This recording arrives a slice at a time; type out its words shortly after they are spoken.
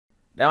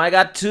Now, I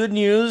got two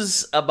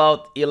news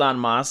about Elon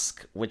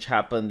Musk, which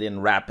happened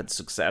in rapid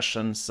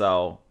succession.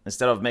 So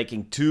instead of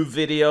making two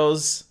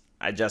videos,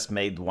 I just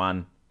made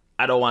one.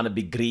 I don't want to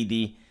be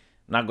greedy.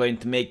 I'm not going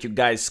to make you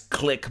guys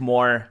click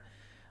more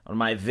on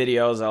my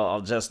videos.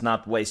 I'll just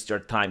not waste your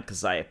time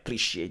because I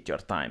appreciate your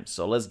time.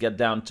 So let's get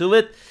down to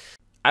it.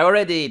 I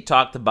already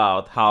talked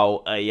about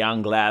how a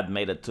young lad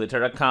made a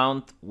Twitter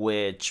account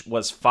which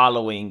was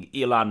following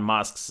Elon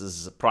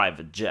Musk's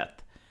private jet.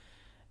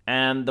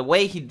 And the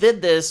way he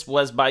did this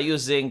was by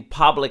using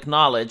public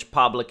knowledge,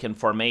 public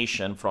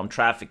information from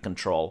traffic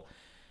control.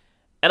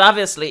 And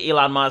obviously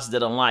Elon Musk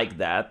didn't like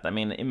that. I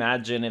mean,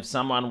 imagine if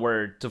someone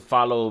were to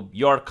follow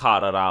your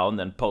car around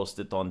and post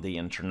it on the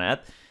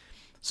internet.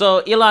 So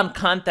Elon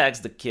contacts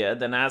the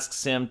kid and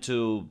asks him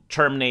to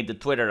terminate the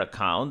Twitter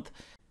account,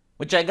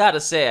 which I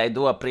gotta say, I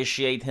do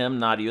appreciate him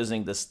not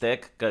using the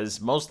stick, because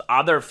most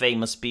other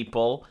famous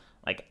people,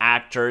 like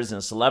actors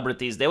and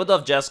celebrities, they would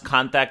have just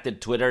contacted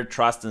Twitter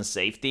Trust and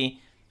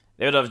Safety.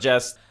 They would have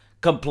just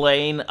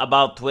complained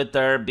about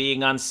Twitter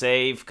being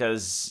unsafe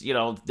because, you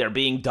know, they're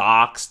being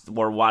doxxed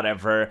or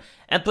whatever.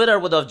 And Twitter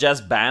would have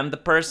just banned the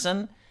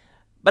person.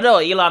 But no,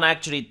 Elon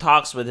actually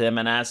talks with him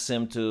and asks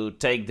him to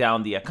take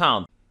down the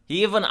account.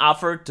 He even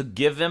offered to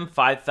give him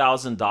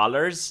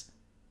 $5,000.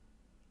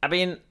 I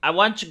mean, I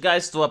want you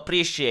guys to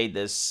appreciate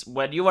this.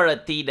 When you were a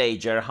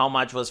teenager, how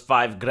much was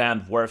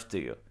 $5,000 worth to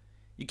you?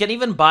 You can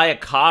even buy a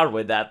car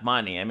with that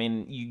money. I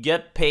mean, you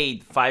get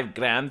paid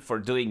 $5,000 for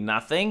doing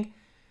nothing.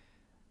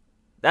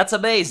 That's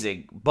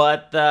amazing.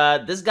 But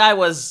this guy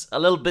was a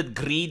little bit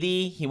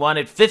greedy. He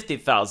wanted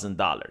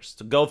 $50,000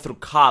 to go through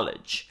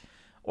college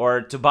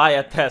or to buy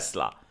a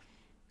Tesla.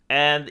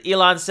 And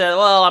Elon said,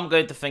 well, I'm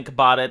going to think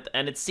about it.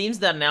 And it seems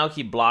that now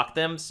he blocked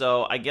him.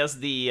 So I guess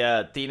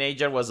the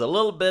teenager was a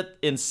little bit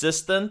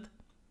insistent.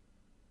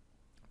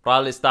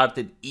 Probably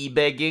started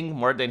e-begging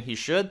more than he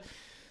should.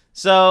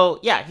 So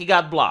yeah, he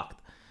got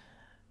blocked.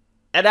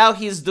 And now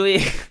he's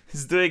doing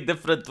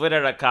different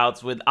Twitter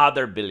accounts with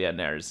other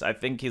billionaires. I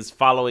think he's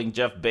following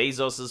Jeff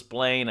Bezos's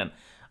plane and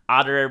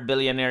other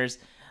billionaires.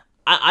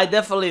 I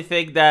definitely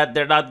think that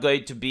they're not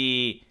going to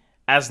be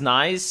as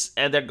nice,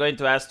 and they're going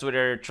to ask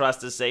Twitter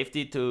Trust and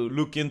Safety to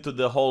look into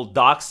the whole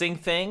doxing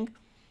thing.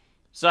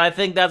 So I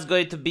think that's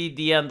going to be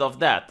the end of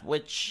that,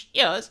 which,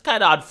 you know, is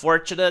kind of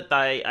unfortunate.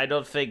 I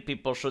don't think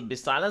people should be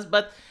silenced,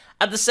 but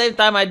at the same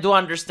time, I do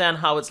understand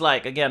how it's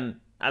like. Again,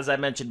 as I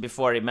mentioned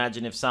before,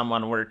 imagine if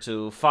someone were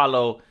to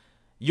follow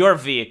your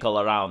vehicle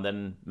around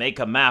and make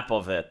a map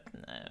of it.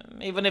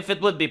 Even if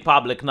it would be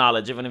public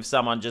knowledge, even if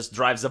someone just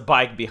drives a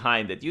bike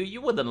behind it,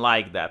 you wouldn't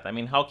like that. I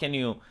mean, how can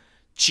you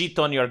cheat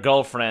on your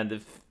girlfriend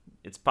if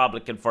it's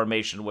public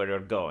information where you're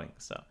going?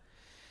 So,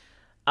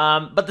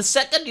 but the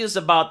second news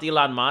about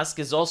Elon Musk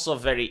is also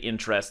very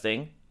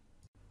interesting.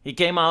 He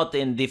came out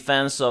in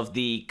defense of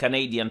the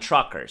Canadian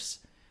truckers.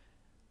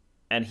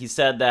 And he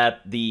said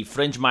that the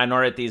fringe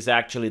minority is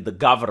actually the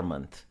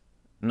government,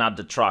 not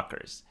the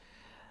truckers.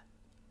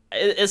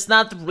 It's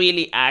not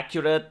really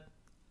accurate,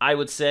 I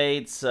would say.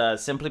 It's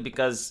simply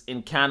because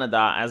in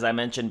Canada, as I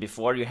mentioned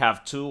before, you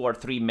have 2 or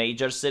 3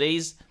 major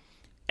cities.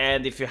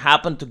 And if you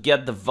happen to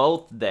get the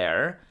vote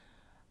there,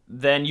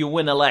 then you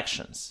win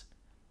elections.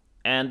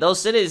 And those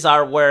cities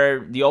are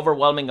where the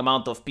overwhelming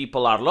amount of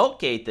people are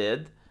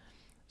located.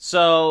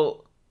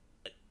 So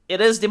it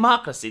is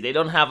democracy. They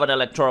don't have an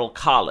electoral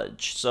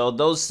college. So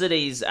those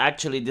cities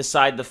actually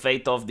decide the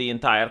fate of the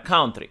entire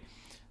country.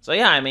 So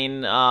yeah, I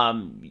mean,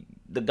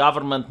 the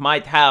government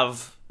might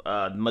have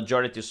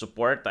majority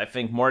support. I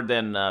think more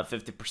than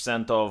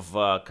 50%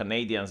 of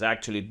Canadians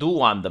actually do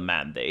want the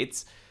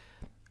mandates.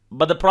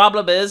 But the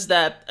problem is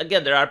that,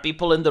 again, there are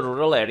people in the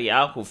rural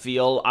area who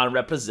feel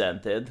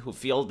unrepresented, who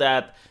feel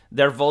that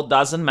their vote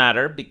doesn't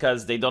matter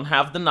because they don't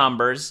have the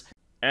numbers.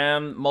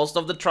 And most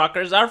of the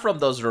truckers are from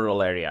those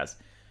rural areas.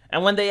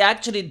 And when they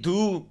actually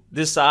do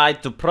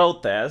decide to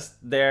protest,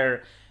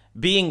 they're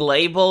being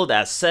labeled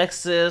as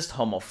sexist,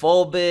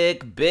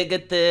 homophobic,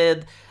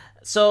 bigoted.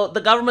 So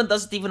the government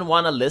doesn't even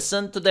want to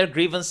listen to their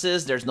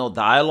grievances. There's no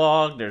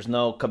dialogue, there's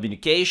no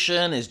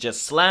communication, it's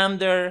just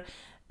slander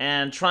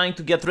and trying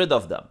to get rid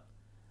of them.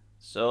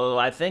 So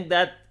I think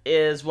that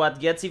is what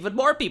gets even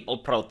more people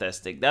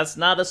protesting. That's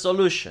not a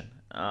solution.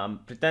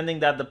 Pretending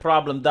that the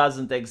problem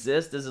doesn't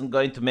exist isn't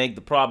going to make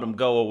the problem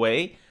go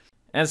away.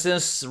 And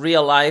since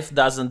real life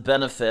doesn't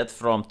benefit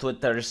from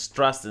Twitter's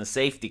Trust and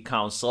Safety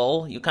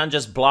Council, you can't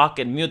just block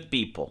and mute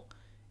people.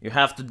 You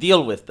have to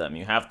deal with them.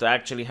 You have to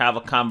actually have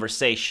a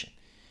conversation.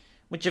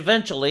 Which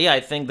eventually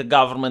I think the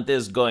government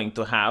is going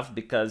to have,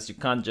 because you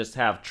can't just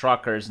have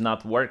truckers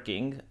not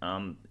working.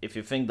 If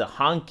you think the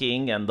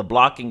honking and the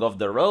blocking of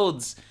the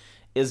roads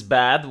is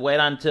bad, wait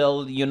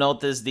until you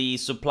notice the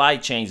supply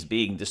chains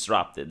being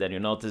disrupted and you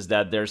notice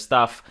that there's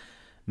stuff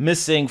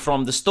missing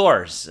from the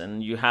stores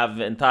and you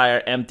have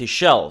entire empty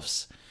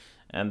shelves.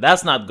 And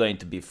that's not going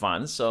to be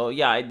fun. So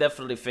yeah, I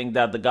definitely think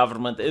that the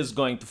government is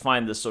going to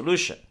find a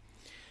solution.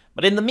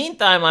 But in the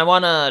meantime, I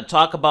want to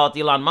talk about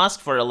Elon Musk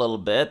for a little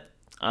bit.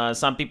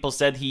 Some people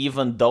said he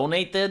even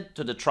donated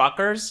to the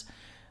truckers.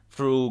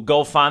 through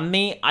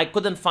GoFundMe. I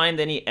couldn't find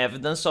any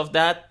evidence of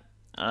that.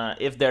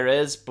 If there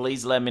is,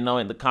 please let me know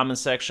in the comment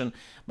section.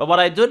 But what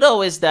I do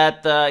know is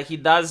that he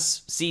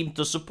does seem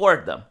to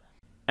support them.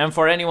 And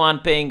for anyone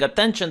paying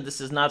attention, this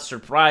is not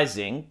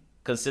surprising,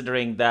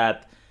 considering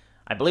that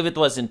I believe it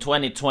was in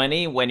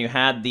 2020 when you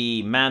had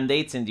the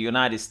mandates in the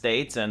United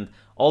States and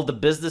all the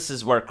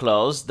businesses were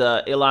closed.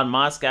 Elon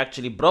Musk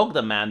actually broke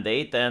the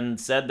mandate and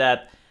said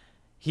that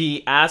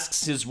he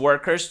asks his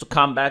workers to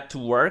come back to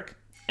work.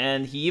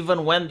 And he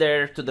even went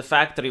there to the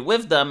factory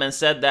with them and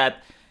said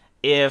that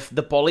if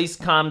the police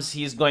comes,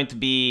 he's going to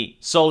be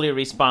solely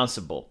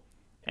responsible.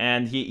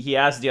 And he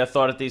asked the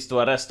authorities to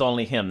arrest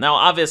only him. Now,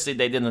 obviously,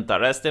 they didn't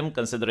arrest him,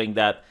 considering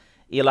that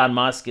Elon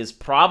Musk is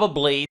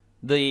probably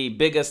the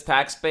biggest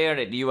taxpayer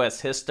in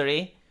US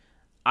history.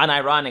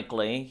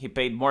 Unironically, he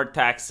paid more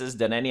taxes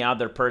than any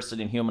other person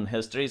in human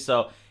history.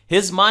 So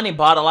his money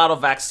bought a lot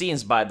of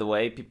vaccines, by the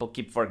way. People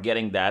keep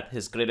forgetting that.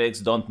 His critics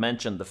don't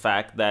mention the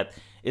fact that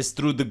it's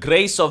through the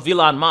grace of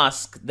Elon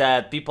Musk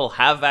that people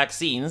have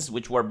vaccines,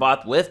 which were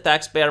bought with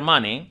taxpayer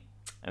money.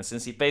 And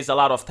since he pays a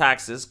lot of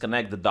taxes,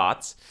 connect the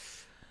dots.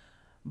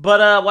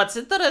 But what's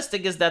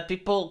interesting is that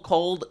people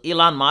called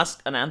Elon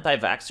Musk an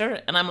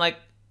anti-vaxxer, and I'm like,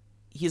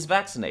 he's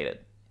vaccinated.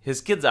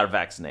 His kids are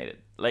vaccinated.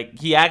 Like,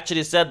 he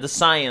actually said the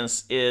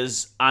science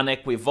is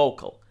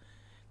unequivocal.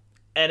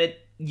 And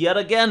it yet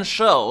again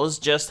shows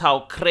just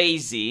how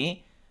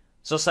crazy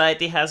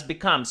society has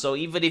become. So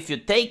even if you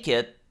take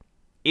it,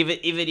 even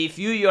if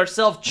you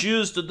yourself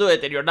choose to do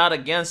it and you're not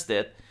against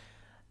it,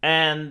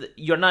 and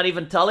you're not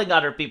even telling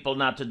other people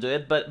not to do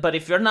it, but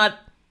if you're not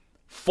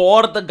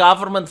for the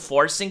government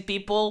forcing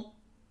people,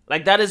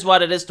 like that is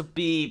what it is to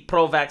be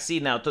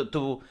pro-vaccine now,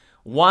 to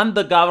want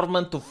the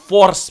government to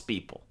force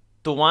people,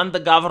 to want the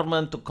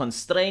government to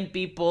constrain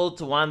people,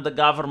 to want the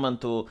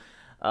government to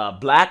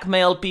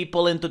blackmail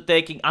people into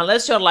taking,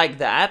 unless you're like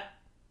that,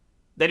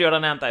 then you're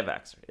an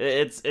anti-vaxxer.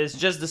 It's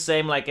just the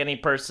same like any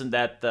person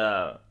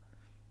that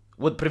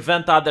would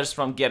prevent others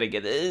from getting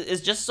it.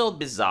 It's just so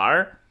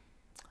bizarre.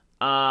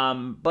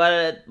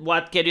 But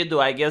what can you do?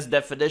 I guess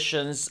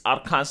definitions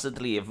are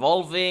constantly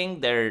evolving.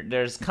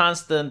 There's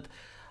constant,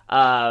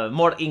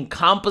 more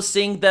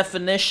encompassing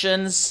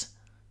definitions.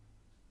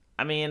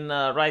 I mean,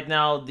 right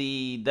now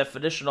the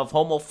definition of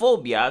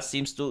homophobia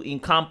seems to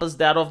encompass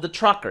that of the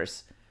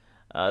truckers.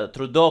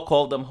 Trudeau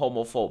called them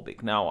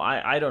homophobic. Now,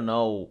 I don't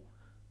know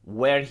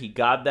where he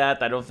got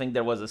that. I don't think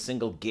there was a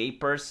single gay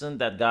person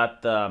that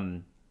got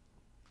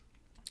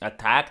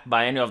attacked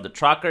by any of the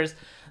truckers.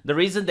 The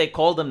reason they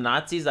called them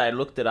Nazis, I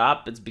looked it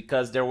up, it's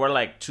because there were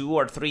like 2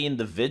 or 3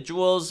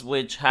 individuals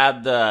which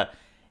had the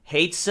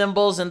hate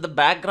symbols in the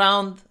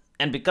background,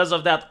 and because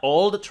of that,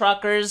 all the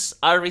truckers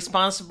are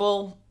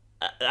responsible.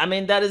 I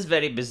mean, that is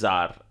very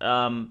bizarre,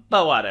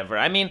 but whatever.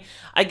 I mean,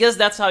 I guess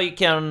that's how you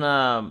can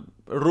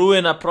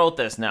ruin a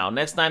protest now.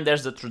 Next time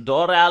there's a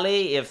Trudeau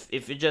rally,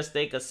 if you just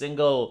take a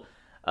single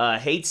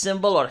hate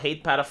symbol or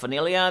hate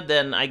paraphernalia,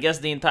 then I guess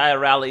the entire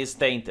rally is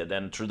tainted,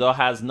 and Trudeau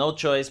has no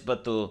choice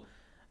but to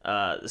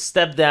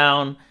step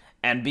down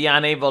and be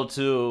unable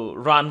to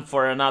run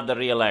for another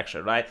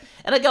re-election, right?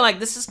 And again, like,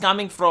 this is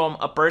coming from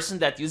a person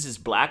that uses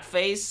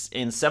blackface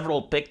in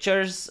several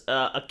pictures,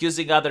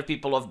 accusing other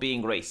people of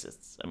being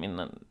racists. I mean,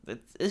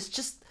 it's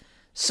just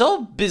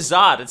so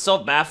bizarre. It's so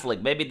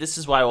baffling. Maybe this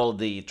is why all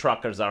the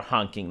truckers are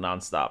honking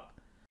nonstop.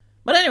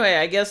 But anyway,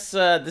 I guess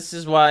this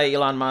is why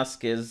Elon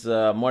Musk is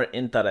more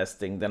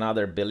interesting than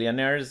other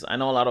billionaires. I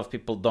know a lot of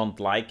people don't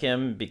like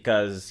him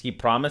because he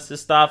promises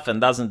stuff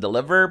and doesn't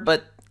deliver,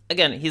 but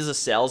again, he's a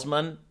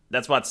salesman.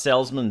 That's what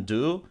salesmen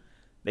do.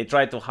 They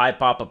try to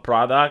hype up a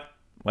product.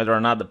 Whether or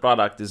not the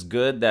product is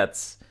good,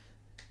 that's,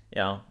 you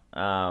know,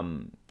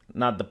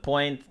 not the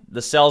point.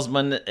 The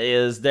salesman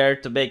is there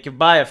to make you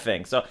buy a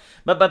thing. So,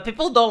 but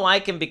people don't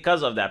like him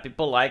because of that.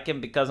 People like him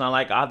because,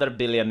 unlike other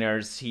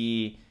billionaires,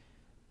 he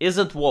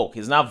isn't woke.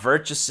 He's not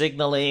virtue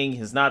signaling.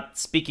 He's not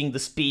speaking the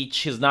speech.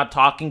 He's not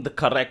talking the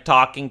correct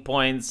talking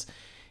points.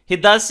 He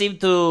does seem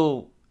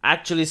to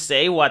actually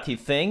say what he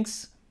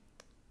thinks.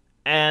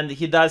 And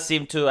he does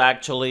seem to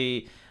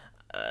actually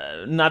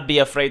not be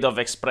afraid of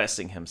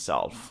expressing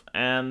himself.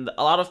 And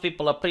a lot of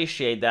people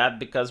appreciate that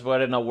because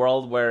we're in a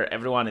world where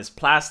everyone is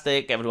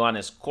plastic, everyone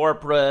is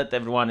corporate,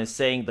 everyone is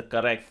saying the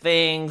correct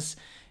things,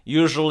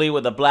 usually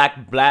with a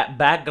black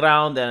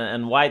background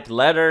and white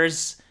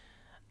letters.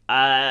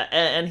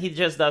 And he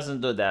just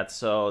doesn't do that.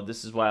 So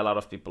this is why a lot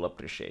of people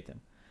appreciate him.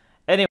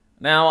 Anyway,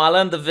 now I'll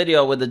end the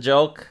video with a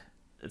joke.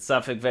 It's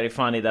something very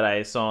funny that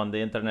I saw on the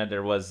internet.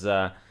 There was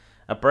a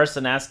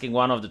person asking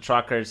one of the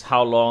truckers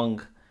how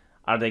long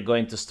are they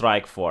going to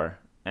strike for,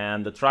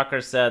 and the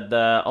trucker said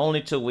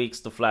only 2 weeks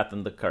to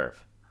flatten the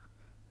curve.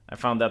 I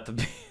found that to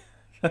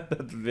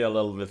be a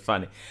little bit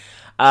funny.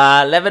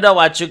 Let me know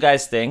what you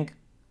guys think.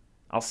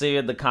 I'll see you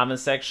in the comment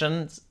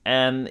sections,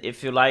 and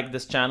if you like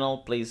this channel,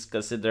 please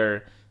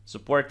consider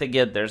supporting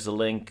it. There's a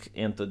link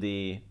into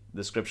the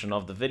description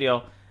of the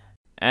video,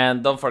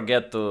 and don't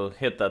forget to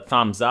hit the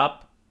thumbs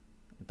up.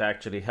 It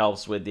actually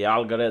helps with the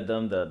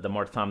algorithm. The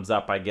more thumbs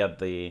up I get,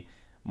 the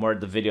more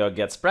the video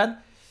gets spread.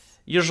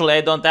 Usually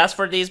I don't ask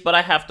for these, but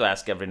I have to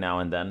ask every now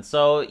and then.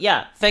 So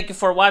yeah, thank you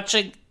for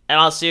watching, and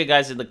I'll see you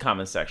guys in the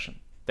comment section.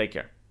 Take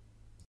care.